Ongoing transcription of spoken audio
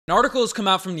An article has come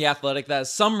out from The Athletic that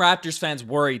has some Raptors fans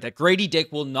worried that Gradey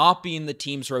Dick will not be in the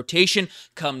team's rotation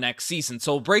come next season.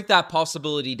 So we'll break that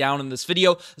possibility down in this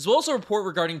video, as well as a report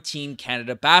regarding Team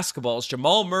Canada basketball, as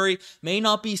Jamal Murray may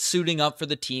not be suiting up for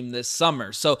the team this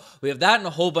summer. So we have that and a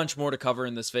whole bunch more to cover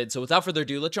in this vid. So without further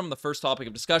ado, let's jump on the first topic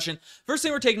of discussion. First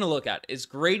thing we're taking a look at is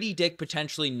Gradey Dick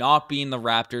potentially not being the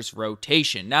Raptors'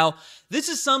 rotation. Now, this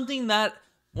is something that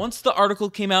once the article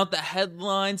came out, the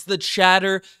headlines, the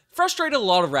chatter, frustrated a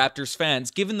lot of Raptors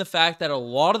fans, given the fact that a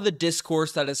lot of the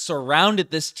discourse that has surrounded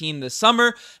this team this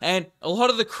summer and a lot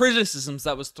of the criticisms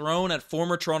that was thrown at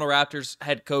former Toronto Raptors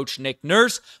head coach Nick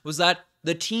Nurse was that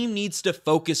the team needs to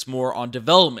focus more on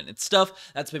development. It's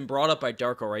stuff that's been brought up by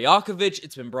Darko Rajakovic.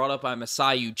 It's been brought up by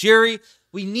Masai Ujiri.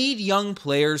 We need young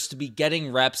players to be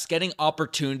getting reps, getting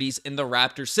opportunities in the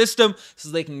Raptors system so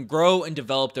they can grow and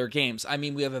develop their games. I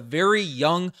mean, we have a very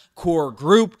young core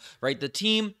group, right? The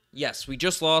team, yes, we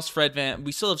just lost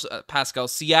we still have Pascal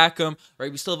Siakam,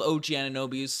 right? We still have OG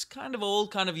Anunoby, who's kind of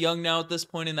old, kind of young now at this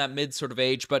point in that mid sort of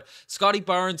age, but Scotty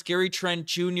Barnes, Gary Trent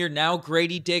Jr., now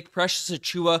Gradey Dick, Precious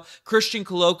Achiuwa, Christian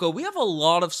Koloko. We have a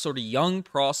lot of sort of young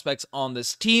prospects on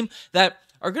this team that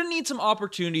are going to need some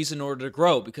opportunities in order to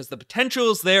grow because the potential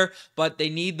is there, but they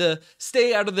need to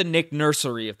stay out of the Nick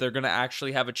nursery if they're going to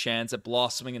actually have a chance at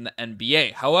blossoming in the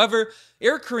NBA. However,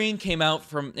 Eric Koreen came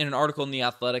out in an article in The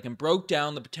Athletic and broke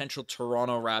down the potential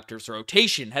Toronto Raptors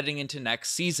rotation heading into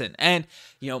next season. And,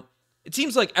 it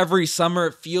seems like every summer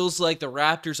it feels like the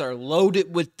Raptors are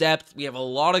loaded with depth. We have a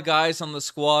lot of guys on the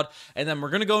squad, and then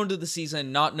we're going to go into the season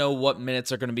and not know what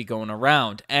minutes are going to be going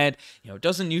around. And, it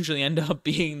doesn't usually end up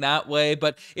being that way,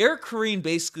 but Eric Koreen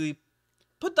basically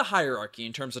put the hierarchy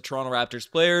in terms of Toronto Raptors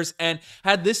players and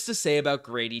had this to say about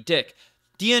Gradey Dick.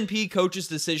 DNP coach's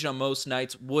decision on most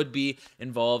nights would be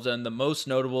involved, and the most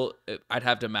notable, I'd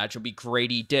have to imagine, would be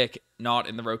Gradey Dick not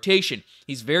in the rotation.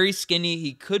 He's very skinny.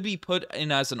 He could be put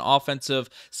in as an offensive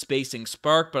spacing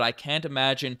spark, but I can't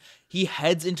imagine he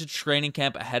heads into training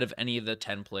camp ahead of any of the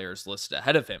 10 players listed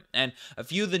ahead of him. And a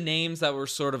few of the names that were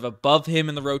sort of above him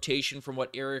in the rotation from what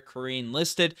Eric Koreen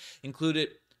listed included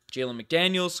Jalen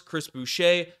McDaniels, Chris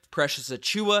Boucher, Precious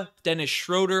Achiuwa, Dennis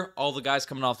Schroeder, all the guys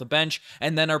coming off the bench,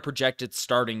 and then our projected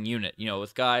starting unit,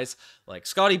 with guys like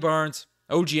Scotty Barnes,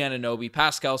 OG Anunoby,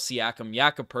 Pascal Siakam,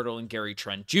 Jakob Poeltl, and Gary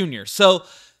Trent Jr. So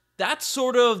that's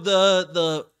sort of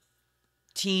the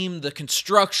team, the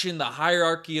construction, the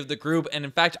hierarchy of the group. And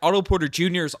in fact, Otto Porter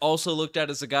Jr. is also looked at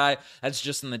as a guy that's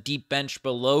just in the deep bench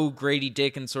below Gradey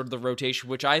Dick and sort of the rotation,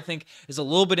 which I think is a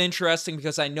little bit interesting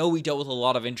because I know we dealt with a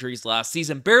lot of injuries last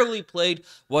season, barely played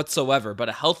whatsoever, but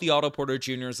a healthy Otto Porter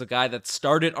Jr. is a guy that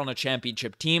started on a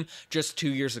championship team just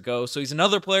 2 years ago. So he's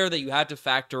another player that you have to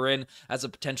factor in as a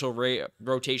potential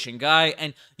rotation guy.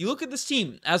 And you look at this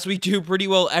team, as we do pretty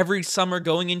well every summer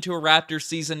going into a Raptors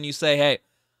season, you say, hey,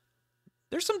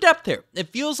 there's some depth here. It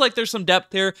feels like there's some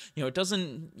depth here.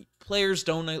 Players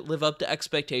don't live up to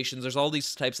expectations. There's all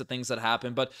these types of things that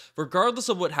happen. But regardless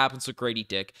of what happens with Gradey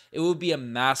Dick, it would be a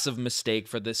massive mistake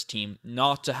for this team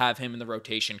not to have him in the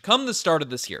rotation come the start of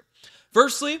this year.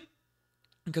 Firstly,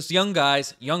 because young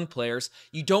guys, young players,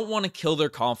 you don't want to kill their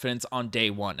confidence on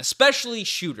day one, especially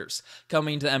shooters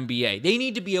coming to the NBA. They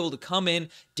need to be able to come in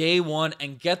day one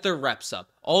and get their reps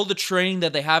up. All the training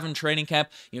that they have in training camp,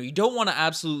 you don't want to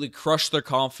absolutely crush their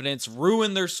confidence,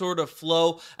 ruin their sort of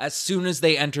flow as soon as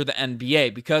they enter the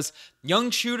NBA. Because young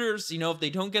shooters, if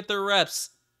they don't get their reps,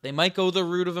 they might go the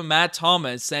route of a Matt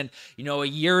Thomas. And, a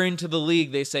year into the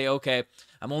league, they say, okay,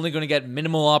 I'm only going to get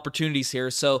minimal opportunities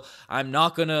here, so I'm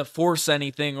not going to force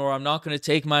anything, or I'm not going to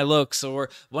take my looks,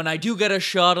 or when I do get a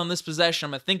shot on this possession,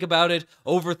 I'm going to think about it,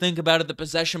 overthink about it the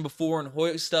possession before, and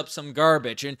hoist up some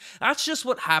garbage. And that's just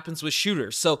what happens with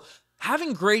shooters. So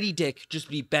having Gradey Dick just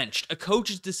be benched, a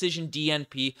coach's decision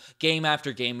DNP game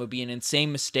after game, would be an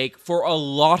insane mistake for a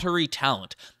lottery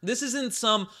talent. This isn't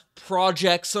some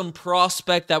project, some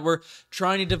prospect that we're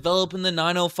trying to develop in the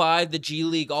 905, the G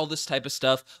League, all this type of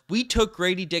stuff. We took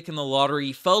Gradey Dick in the lottery.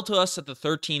 He fell to us at the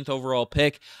 13th overall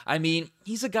pick. I mean,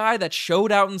 he's a guy that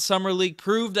showed out in Summer League,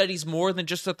 proved that he's more than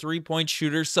just a three-point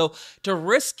shooter. So to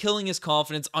risk killing his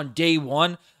confidence on day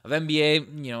one of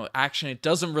NBA, action, it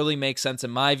doesn't really make sense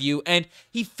in my view. And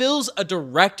he fills a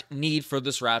direct need for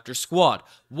this Raptors squad.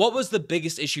 What was the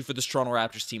biggest issue for this Toronto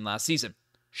Raptors team last season?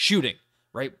 Shooting.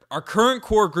 Right? Our current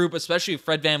core group, especially with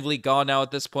Fred VanVleet gone now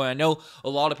at this point, I know a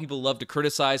lot of people love to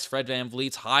criticize Fred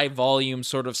VanVleet's high volume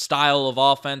sort of style of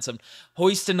offense and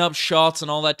hoisting up shots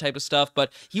and all that type of stuff,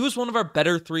 but he was one of our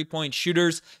better three-point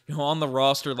shooters on the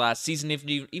roster last season,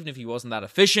 even if he wasn't that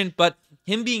efficient. But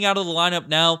him being out of the lineup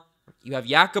now, You have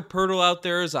Jakob Poeltl out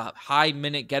there as a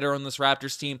high-minute getter on this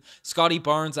Raptors team. Scotty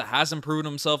Barnes, that hasn't proven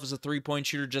himself as a three-point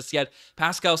shooter just yet.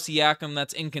 Pascal Siakam,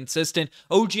 that's inconsistent.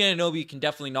 OG Anunoby can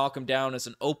definitely knock him down as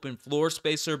an open floor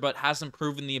spacer, but hasn't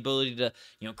proven the ability to,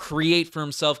 create for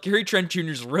himself. Gary Trent Jr.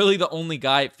 is really the only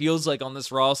guy, it feels like, on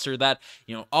this roster that,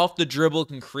 off the dribble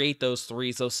can create those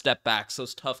threes, those step backs,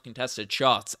 those tough contested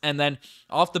shots. And then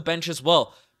off the bench as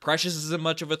well. Precious isn't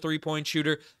much of a three-point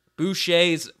shooter. Boucher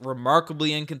is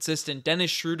remarkably inconsistent. Dennis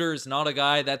Schroeder is not a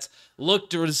guy that's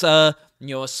looked as a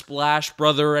splash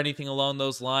brother or anything along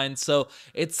those lines. So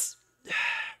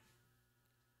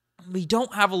we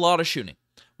don't have a lot of shooting.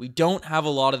 We don't have a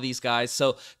lot of these guys.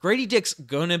 So Gradey Dick's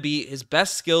going to be, his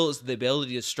best skill is the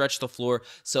ability to stretch the floor.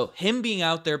 So him being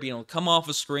out there, being able to come off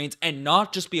of screens and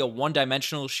not just be a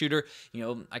one-dimensional shooter.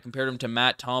 I compared him to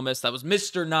Matt Thomas. That was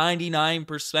Mr.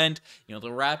 99%. The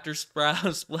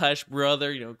Raptors splash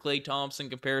brother, Klay Thompson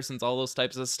comparisons, all those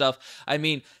types of stuff. I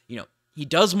mean, he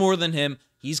does more than him.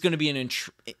 He's going to be an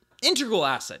integral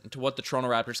asset into what the Toronto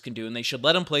Raptors can do, and they should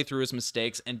let him play through his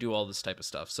mistakes and do all this type of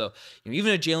stuff. So,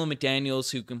 even a Jalen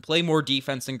McDaniels who can play more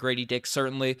defense than Gradey Dick,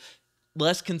 certainly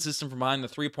less consistent from behind the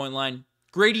three-point line,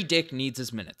 Gradey Dick needs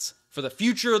his minutes for the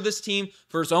future of this team,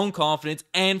 for his own confidence,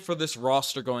 and for this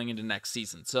roster going into next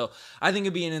season. So I think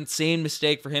it'd be an insane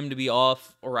mistake for him to be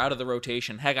off or out of the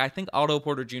rotation. Heck, I think Otto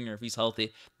Porter Jr., if he's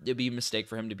healthy, it'd be a mistake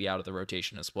for him to be out of the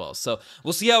rotation as well. So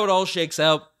we'll see how it all shakes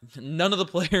out. None of the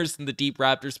players in the deep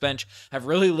Raptors bench have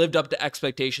really lived up to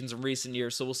expectations in recent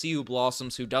years, so we'll see who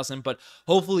blossoms, who doesn't, but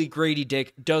hopefully Gradey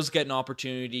Dick does get an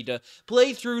opportunity to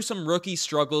play through some rookie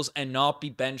struggles and not be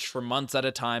benched for months at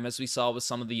a time, as we saw with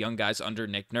some of the young guys under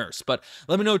Nick Nurse. But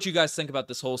let me know what you guys think about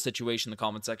this whole situation in the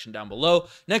comment section down below.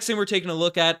 Next thing we're taking a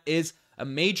look at is a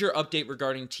major update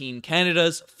regarding Team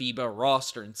Canada's FIBA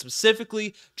roster, and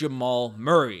specifically Jamal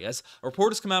Murray, as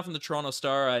reports come out from the Toronto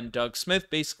Star and Doug Smith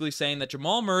basically saying that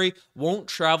Jamal Murray won't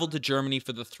travel to Germany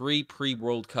for the 3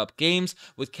 pre-World Cup games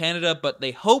with Canada, but they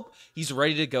hope he's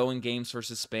ready to go in games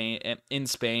versus Spain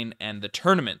and the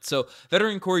tournament. So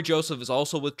veteran Corey Joseph is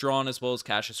also withdrawn, as well as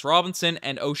Cassius Robinson,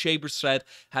 and O'Shea Brissett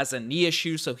has a knee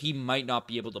issue, so he might not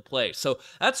be able to play. So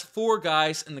that's 4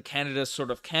 guys in the Canada sort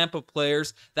of camp of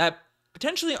players that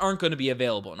potentially aren't going to be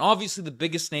available. And obviously the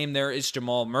biggest name there is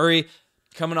Jamal Murray,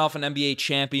 coming off an NBA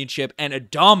championship and a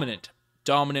dominant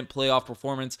playoff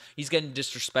performance. He's getting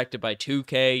disrespected by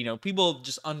 2K. People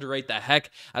just underrate the heck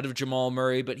out of Jamal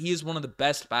Murray, but he is one of the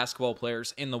best basketball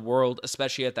players in the world,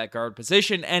 especially at that guard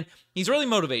position, and he's really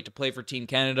motivated to play for Team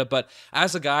Canada. But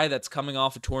as a guy that's coming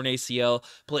off a torn ACL,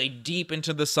 played deep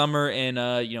into the summer in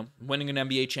winning an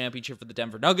NBA championship for the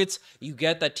Denver Nuggets, you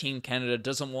get that Team Canada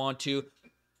doesn't want to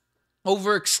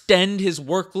overextend his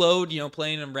workload,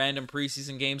 playing in random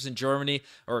preseason games in Germany,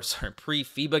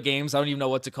 pre-FIBA games. I don't even know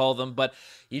what to call them, but,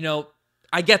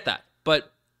 I get that.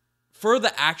 But for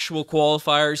the actual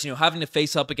qualifiers, having to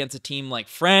face up against a team like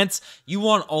France, you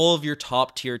want all of your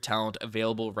top-tier talent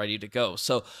available, ready to go.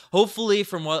 So hopefully,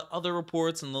 from what other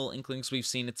reports and little inklings we've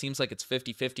seen, it seems like it's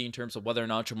 50-50 in terms of whether or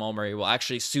not Jamal Murray will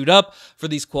actually suit up for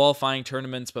these qualifying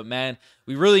tournaments. But man,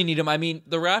 we really need him. I mean,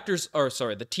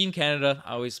 the Team Canada,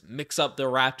 I always mix up the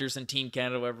Raptors and Team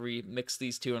Canada whenever we mix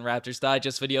these two in Raptors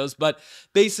Digest videos, but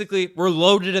basically, we're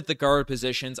loaded at the guard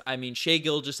positions. I mean, Shai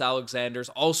Gilgeous-Alexander's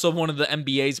also one of the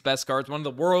NBA's best guards, one of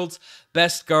the world's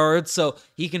best guards, so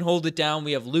he can hold it down.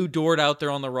 We have Lou Dort out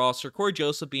there on the roster. Corey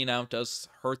Joseph being out does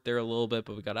hurt there a little bit,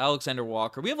 but we got Alexander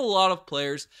Walker. We have a lot of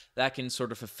players that can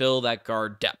sort of fulfill that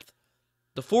guard depth.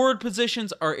 The forward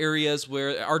positions are areas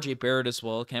where RJ Barrett as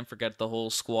well. Can't forget the whole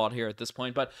squad here at this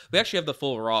point, but we actually have the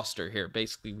full roster here.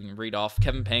 Basically, we can read off.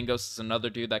 Kevin Pangos is another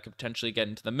dude that could potentially get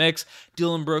into the mix.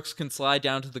 Dylan Brooks can slide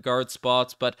down to the guard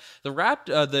spots, but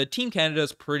the Team Canada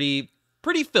is pretty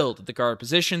filled at the guard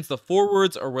positions. The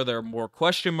forwards are where there are more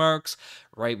question marks,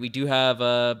 right? We do have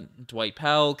Dwight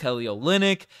Powell, Kelly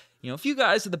Olynyk, a few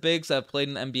guys at the bigs that have played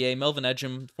in the NBA. Melvin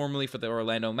Ejim, formerly for the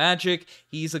Orlando Magic.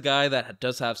 He's a guy that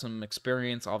does have some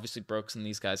experience. Obviously, Brooks and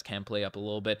these guys can play up a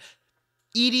little bit.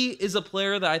 Edey is a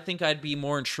player that I think I'd be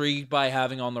more intrigued by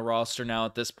having on the roster now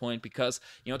at this point because,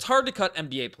 it's hard to cut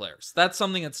NBA players. That's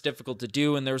something that's difficult to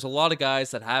do, and there's a lot of guys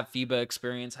that have FIBA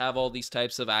experience, have all these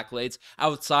types of accolades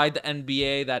outside the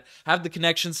NBA that have the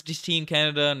connections to Team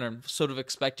Canada and are sort of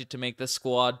expected to make this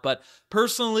squad. But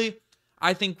personally,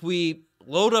 I think we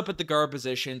load up at the guard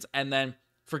positions and then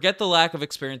forget the lack of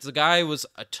experience. The guy was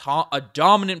a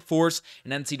dominant force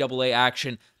in NCAA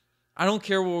action. I don't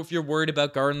care if you're worried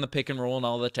about guarding the pick and roll and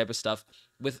all that type of stuff.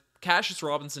 With Cassius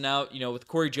Robinson out, with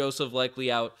Corey Joseph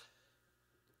likely out,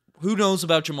 who knows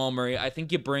about Jamal Murray? I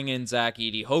think you bring in Zach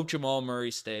Edey, hope Jamal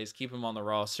Murray stays, keep him on the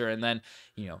roster, and then,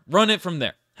 run it from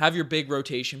there. have your big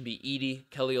rotation be Edey,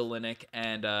 Kelly Olynyk,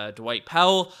 and Dwight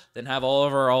Powell. Then have all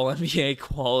of our All-NBA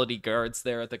quality guards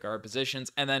there at the guard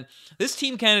positions. And then this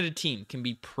Team Canada team can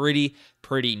be pretty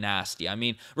nasty. I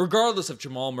mean, regardless if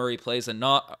Jamal Murray plays or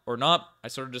not, I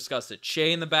sort of discussed it.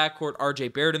 Shea in the backcourt,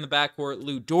 RJ Barrett in the backcourt,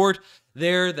 Lou Dort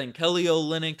there, then Kelly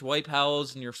Olynyk, Dwight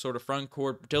Powell's in your sort of front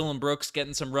court, Dylan Brooks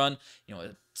getting some run, you know,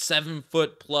 a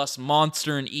 7-foot-plus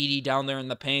monster and Edey down there in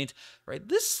the paint, right?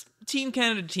 This Team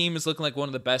Canada team is looking like one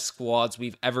of the best squads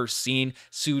we've ever seen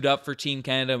suit up for Team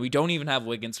Canada. We don't even have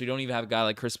Wiggins. We don't even have a guy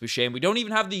like Chris Boucher. And we don't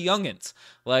even have the youngins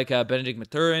like Benedict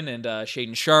Mathurin and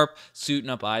Shaedon Sharpe suiting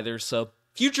up either. So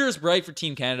future is bright for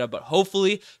Team Canada, but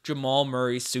hopefully Jamal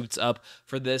Murray suits up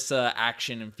for this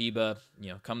action in FIBA, you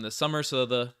know, come this summer, so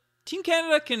the Team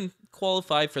Canada can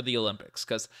qualify for the Olympics,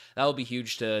 because that will be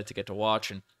huge to get to watch,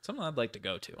 and something I'd like to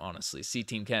go to, honestly, see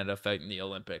Team Canada fight in the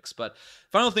Olympics. But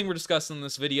final thing we're discussing in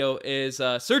this video is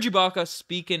Serge Ibaka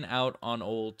speaking out on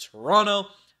old Toronto,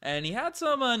 and he had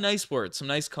some nice words, some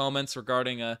nice comments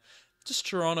regarding just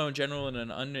Toronto in general in an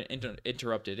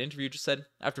uninterrupted interview. Just said,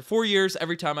 after 4 years,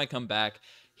 every time I come back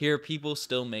here, people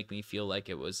still make me feel like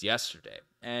it was yesterday.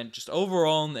 And just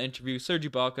overall in the interview, Serge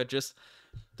Ibaka just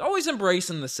always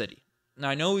embracing the city. Now,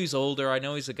 I know he's older. I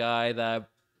know he's a guy that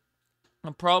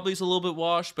probably is a little bit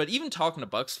washed, but even talking to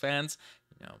Bucks fans,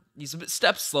 you know, he's a bit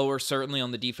step slower, certainly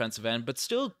on the defensive end, but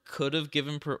still could have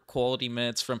given quality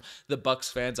minutes from the Bucks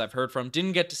fans I've heard from.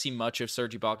 Didn't get to see much of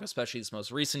Serge Ibaka, especially this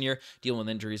most recent year, dealing with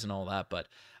injuries and all that, but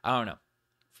I don't know.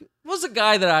 Was a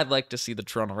guy that I'd like to see the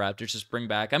Toronto Raptors just bring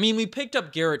back. I mean, we picked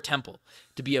up Garrett Temple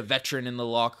to be a veteran in the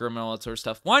locker room and all that sort of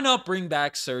stuff. Why not bring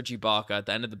back Serge Ibaka at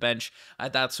the end of the bench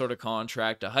at that sort of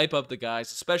contract to hype up the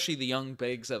guys, especially the young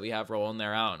bigs that we have rolling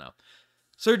there? I don't know.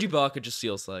 Serge Ibaka just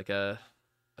feels like a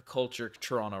culture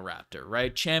Toronto Raptor,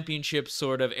 right? Championship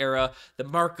sort of era. The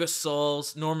Marc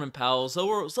Gasols, Norman Powells,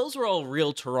 those were all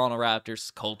real Toronto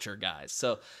Raptors culture guys.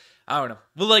 So, I don't know.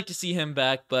 We'd like to see him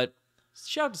back, but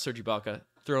shout out to Serge Ibaka.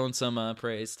 Throwing some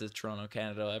praise to Toronto,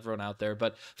 Canada, everyone out there.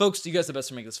 But folks, you guys are the best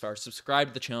for making this far. Subscribe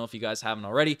to the channel if you guys haven't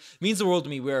already. It means the world to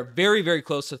me. We are very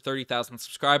close to 30,000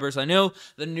 subscribers. I know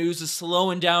the news is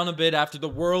slowing down a bit after the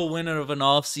whirlwind of an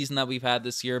off season that we've had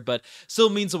this year, but still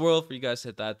means the world for you guys to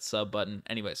hit that sub button.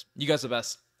 Anyways, you guys are the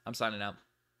best. I'm signing out.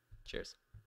 Cheers.